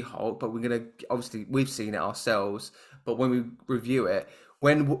seen She-Hulk, but we've seen it ourselves, but when we review it,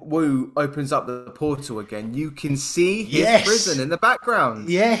 when Wu opens up the portal again, you can see his prison in the background.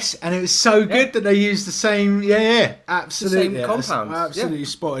 Yes, and it was so good that they used the same. Yeah, absolutely. The same compound. I absolutely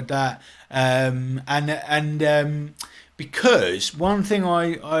spotted that. Because one thing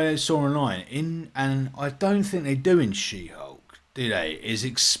I saw online and I don't think they do in She-Hulk, do they? Is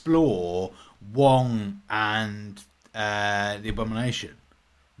explore Wong and the Abomination.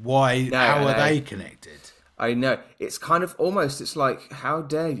 How are they connected? I know. It's kind of it's like, how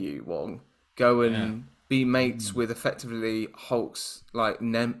dare you, Wong, go and be mates with effectively Hulk's like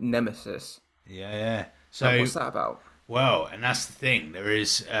nemesis. Yeah. So what's that about? Well, and that's the thing. There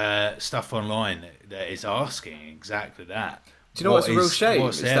is stuff online that is asking exactly that. Do you know what's a real shame?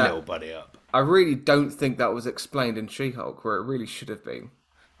 What's their little buddy up? I really don't think that was explained in She-Hulk, where it really should have been.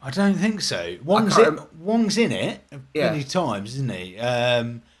 I don't think so. Wong's in it many times, isn't he?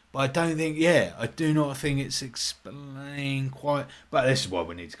 But I don't think, I do not think it's explained quite. But this is why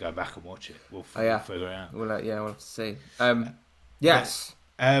we need to go back and watch it. We'll figure it out. We'll have to see. Yes.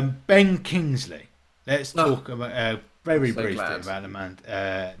 Ben Kingsley. Let's talk about very briefly about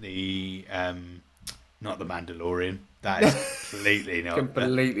not the Mandalorian. That is completely not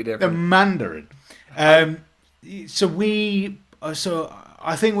completely different. The Mandarin. So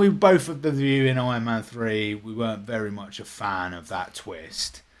I think we both of the view in Iron Man 3. We weren't very much a fan of that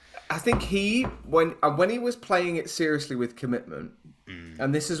twist. I think when he was playing it seriously with commitment,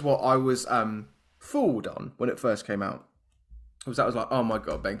 and this is what I was fooled on when it first came out, was like, oh my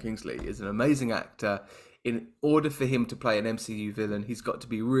god, Ben Kingsley is an amazing actor. In order for him to play an MCU villain, he's got to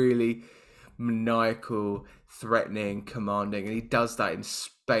be really maniacal, threatening, commanding, and he does that in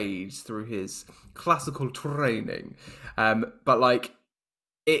spades through his classical training. But like,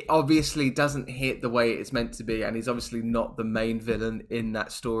 it obviously doesn't hit the way it's meant to be, and he's obviously not the main villain in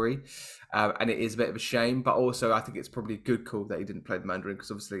that story, and it is a bit of a shame. But also, I think it's probably a good call that he didn't play the Mandarin,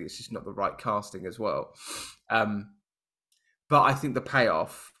 because obviously it's just not the right casting as well. But I think the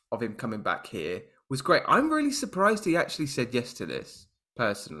payoff of him coming back here was great. I'm really surprised he actually said yes to this,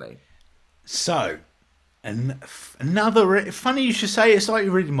 personally. So, another funny you should say. It's like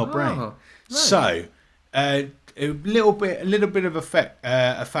you're reading my brain. Right. So, a little bit of a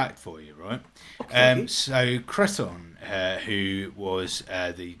fact for you, right? Okay. So Creton, who was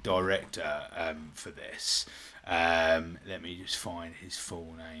the director for this, let me just find his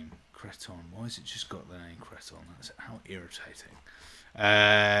full name. Creton. Why has it just got the name Creton? That's how irritating.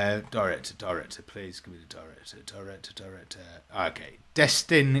 Director, please give me the director. Okay,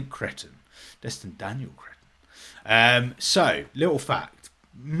 Destin Creton. Destin Daniel Creton. So, little fact.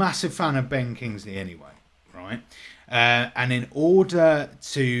 Massive fan of Ben Kingsley anyway, right? And in order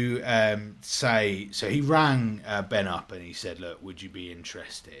to say... So he rang Ben up and he said, look, would you be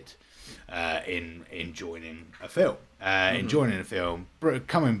interested in joining a film? In joining a film,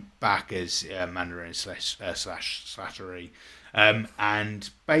 coming back as Mandarin slash Slattery. And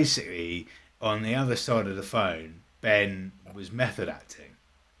basically, on the other side of the phone, Ben was method acting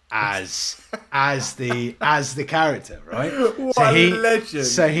as the character, right? What a legend!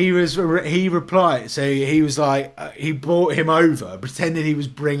 So he replied. So he was like, he brought him over, pretended he was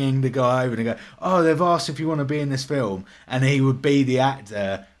bringing the guy over, and go, oh, they've asked if you want to be in this film, and he would be the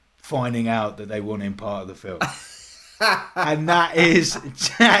actor, finding out that they want him part of the film. And that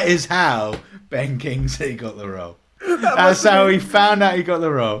is how Ben Kingsley got the role. That's how he found out he got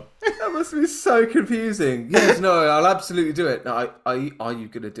the role. That must be so confusing. Yes, no, I'll absolutely do it. No, are you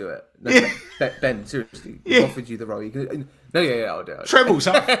going to do it? No, Ben, seriously, we've offered you the role. No, yeah, I'll do it. Trevor's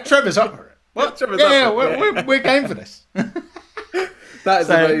up for it. What? We're game for this. That is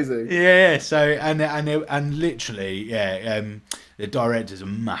amazing. Yeah. So and literally, the director's a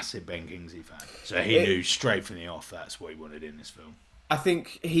massive Ben Kingsley fan, so he knew straight from the off that's what he wanted in this film. I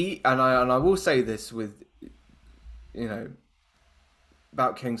think I will say this with,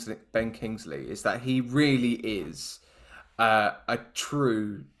 about Ben Kingsley, is that he really is a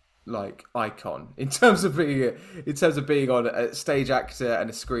true icon in terms of being on a stage actor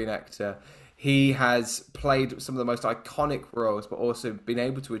and a screen actor. He has played some of the most iconic roles, but also been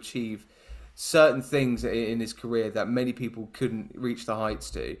able to achieve certain things in his career that many people couldn't reach the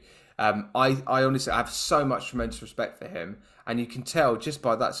heights to. I honestly have so much tremendous respect for him, and you can tell just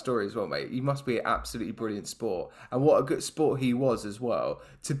by that story as well, mate. He must be an absolutely brilliant sport, and what a good sport he was as well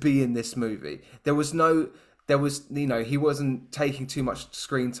to be in this movie. He wasn't taking too much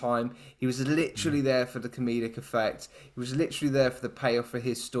screen time. He was literally there for the comedic effect. He was literally there for the payoff for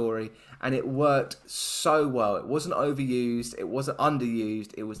his story, and it worked so well. It wasn't overused. It wasn't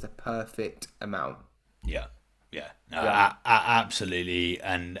underused. It was the perfect amount. Yeah. Absolutely,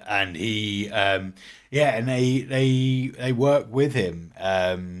 and he, and they work with him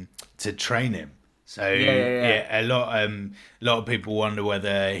to train him. So a lot of people wonder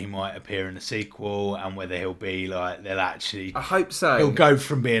whether he might appear in a sequel and whether he'll be they'll actually. I hope so. He'll go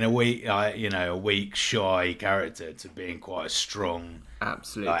from being a weak shy character to being quite a strong,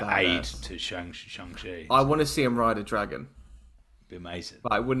 aid to Shang-Chi. I want to see him ride a dragon. Be amazing.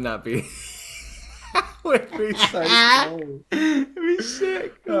 Wouldn't that be? Would be so cool. It'd be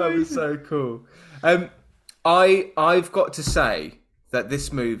sick. That would be so cool. I've got to say that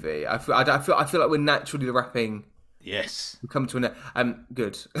this movie, I feel like we're naturally wrapping. Yes. We come to an end.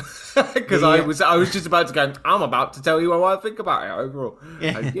 Good, because I was just about to go. I'm about to tell you what I think about it overall.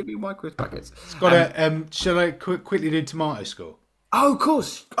 Yeah. And give you my quiz packets. It's got shall I quickly do tomato score? Oh, of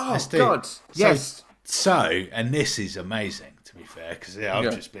course. Oh God, yes. So, and this is amazing, to be fair, because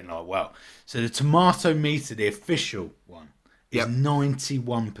I've just been like, wow. So the tomato meter, the official one, is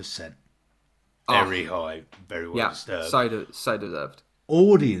 91%. Very high, very well deserved. So deserved.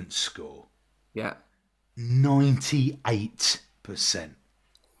 Audience score, 98%.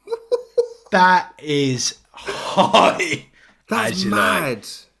 That is high. That's mad.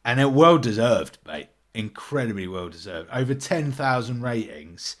 And it well deserved, mate. Incredibly well deserved. Over 10,000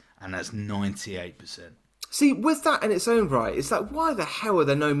 ratings, and that's 98%. See, with that in its own right, it's like, why the hell are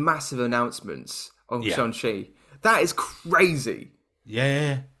there no massive announcements on Shang-Chi? That is crazy.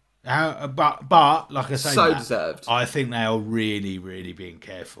 Yeah. But like I say, so deserved. I think they are really, really being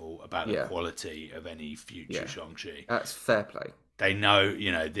careful about the quality of any future Shang-Chi. That's fair play. They know,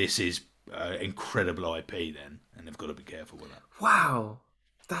 this is incredible IP then, and they've got to be careful with that. Wow.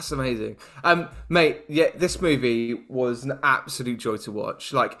 That's amazing. Mate, this movie was an absolute joy to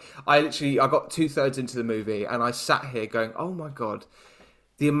watch. I got 2/3 into the movie and I sat here going, oh my God,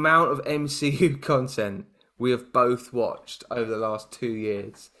 the amount of MCU content we have both watched over the last 2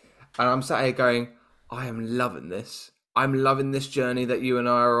 years. And I'm sat here going, I am loving this. I'm loving this journey that you and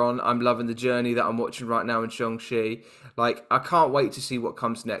I are on. I'm loving the journey that I'm watching right now in Shang-Chi. Like, I can't wait to see what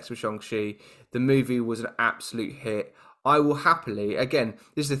comes next with Shang-Chi. The movie was an absolute hit. I will happily, again,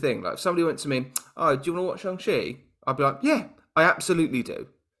 this is the thing, like, if somebody went to me, oh, do you want to watch Shang-Chi? I'd be like, yeah, I absolutely do.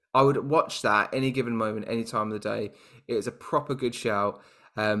 I would watch that any given moment, any time of the day. It is a proper good shout.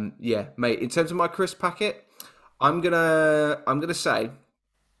 Yeah, mate, in terms of my crisp packet, I'm gonna say,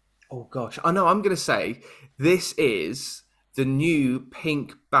 oh gosh, I know, I'm gonna say this is the new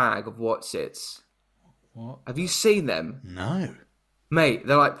pink bag of What's-Its. What? Have you seen them? No. Mate,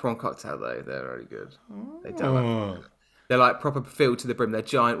 they're like prawn cocktail though. They're really good. They don't like they're like proper filled to the brim. They're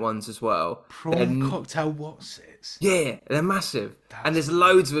giant ones as well. Prawn cocktail What's-Its? Yeah, they're massive. And there's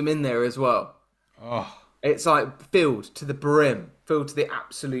loads of them in there as well. Oh. It's like filled to the brim. Filled to the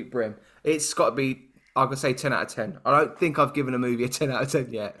absolute brim. It's got to be, I'm going to say 10 out of 10. I don't think I've given a movie a 10 out of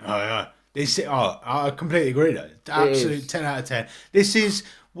 10 yet. Oh, yeah. I completely agree though. Absolute 10 out of 10. This is,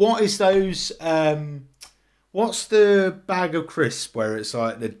 what is those, what's the bag of crisps where it's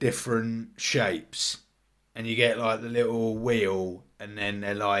like the different shapes and you get like the little wheel and then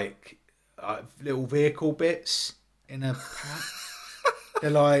they're like little vehicle bits in a pack? They're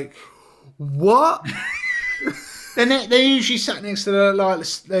like... What? They're usually sat next to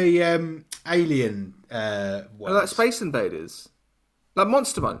the alien ones. Like Space Invaders? Like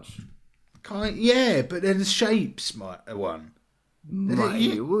Monster Munch? Yeah, but they're the shapes, one.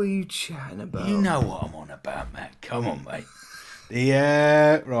 Mate, what are you chatting about? You know what I'm on about, Matt. Come on, mate. The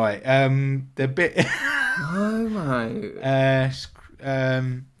the bit. Oh mate.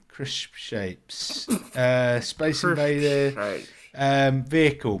 Crisp shapes. Space Invader.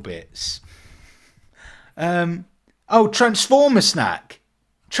 Vehicle bits. Transformer snack.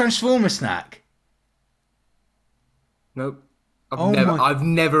 Nope. I've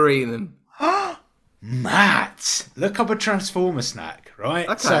never eaten them. Matt, look up a Transformer snack, right?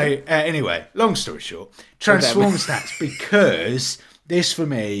 Okay. So, anyway, long story short, Transformer snacks, because this for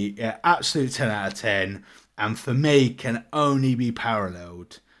me, absolute 10 out of 10, and for me can only be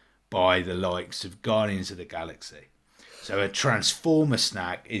paralleled by the likes of Guardians of the Galaxy. So a Transformer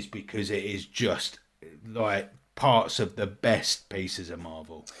snack is because it is just like parts of the best pieces of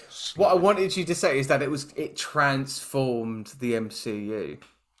Marvel. What I wanted you to say is that it transformed the MCU.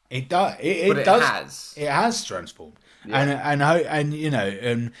 It does. It has transformed, yeah.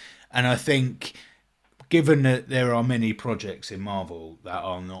 and I think, given that there are many projects in Marvel that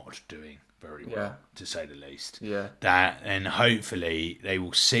are not doing very well, to say the least, and hopefully they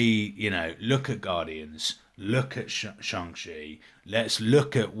will see. Look at Guardians, look at Shang-Chi. Let's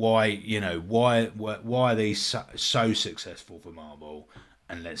look at why are these so successful for Marvel,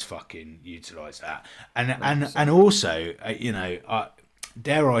 and let's fucking utilize that. And also,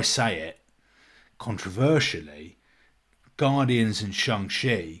 dare I say it, controversially, Guardians and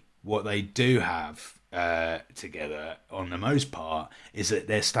Shang-Chi, what they do have together, on the most part, is that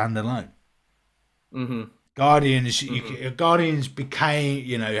they're standalone. Mm-hmm. Guardians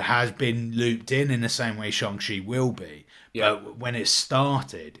became, has been looped in the same way Shang-Chi will be. Yeah. But when it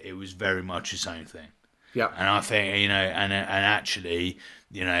started, it was very much its own thing. Yeah. And I think, and actually,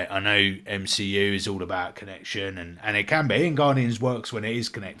 I know MCU is all about connection, and it can be, and Guardians works when it is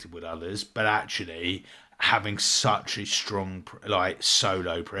connected with others, but actually having such a strong,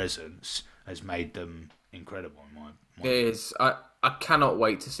 solo presence has made them incredible in my It is. I cannot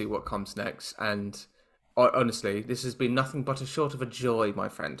wait to see what comes next, and honestly, this has been nothing but a short of a joy, my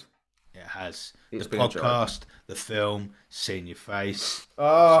friend. It has. The podcast, the film, seeing your face,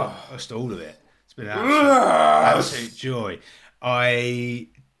 just all of it. It's been an absolute joy.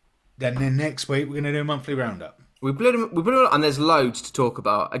 Then next week we're going to do a monthly roundup. We blew it, and there's loads to talk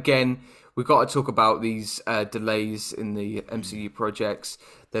about. Again, we've got to talk about these delays in the MCU projects.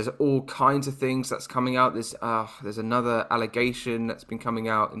 There's all kinds of things that's coming out. There's another allegation that's been coming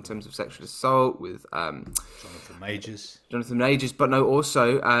out in terms of sexual assault with Jonathan Majors, but no,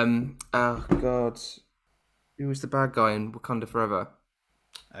 also oh god, who was the bad guy in Wakanda Forever?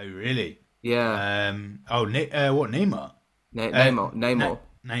 Oh really? Yeah. What, Neymar? Neymar.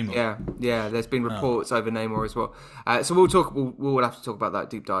 Yeah. There's been reports over Neymar as well. So we'll have to talk about that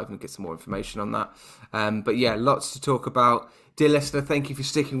deep dive and get some more information on that. But yeah, lots to talk about. Dear listener, thank you for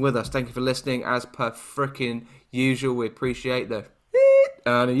sticking with us. Thank you for listening. As per frickin' usual, we appreciate the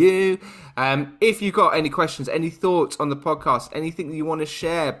out of you. If you've got any questions, any thoughts on the podcast, anything that you want to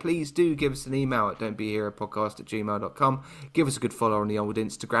share, please do give us an email at don'tbeherapodcast@gmail.com. Give us a good follow on the old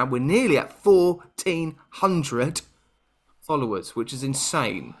Instagram. We're nearly at 1,400 followers, which is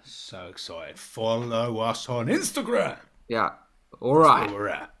insane. So excited. Follow us on Instagram. Yeah. All right. That's where we're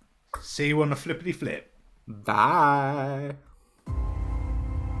at. See you on the flippity flip. Bye.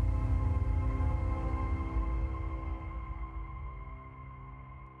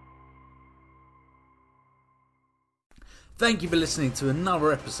 Thank you for listening to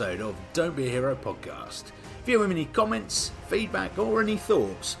another episode of Don't Be a Hero podcast. If you have any comments, feedback or any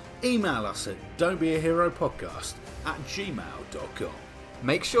thoughts, email us at don'tbeaheropodcast@gmail.com.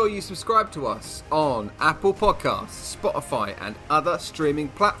 Make sure you subscribe to us on Apple Podcasts, Spotify and other streaming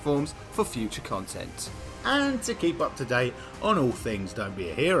platforms for future content. And to keep up to date on all things Don't Be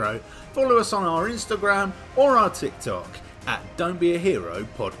a Hero, follow us on our Instagram or our TikTok at Don't Be a Hero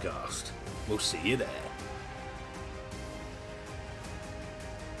Podcast. We'll see you there.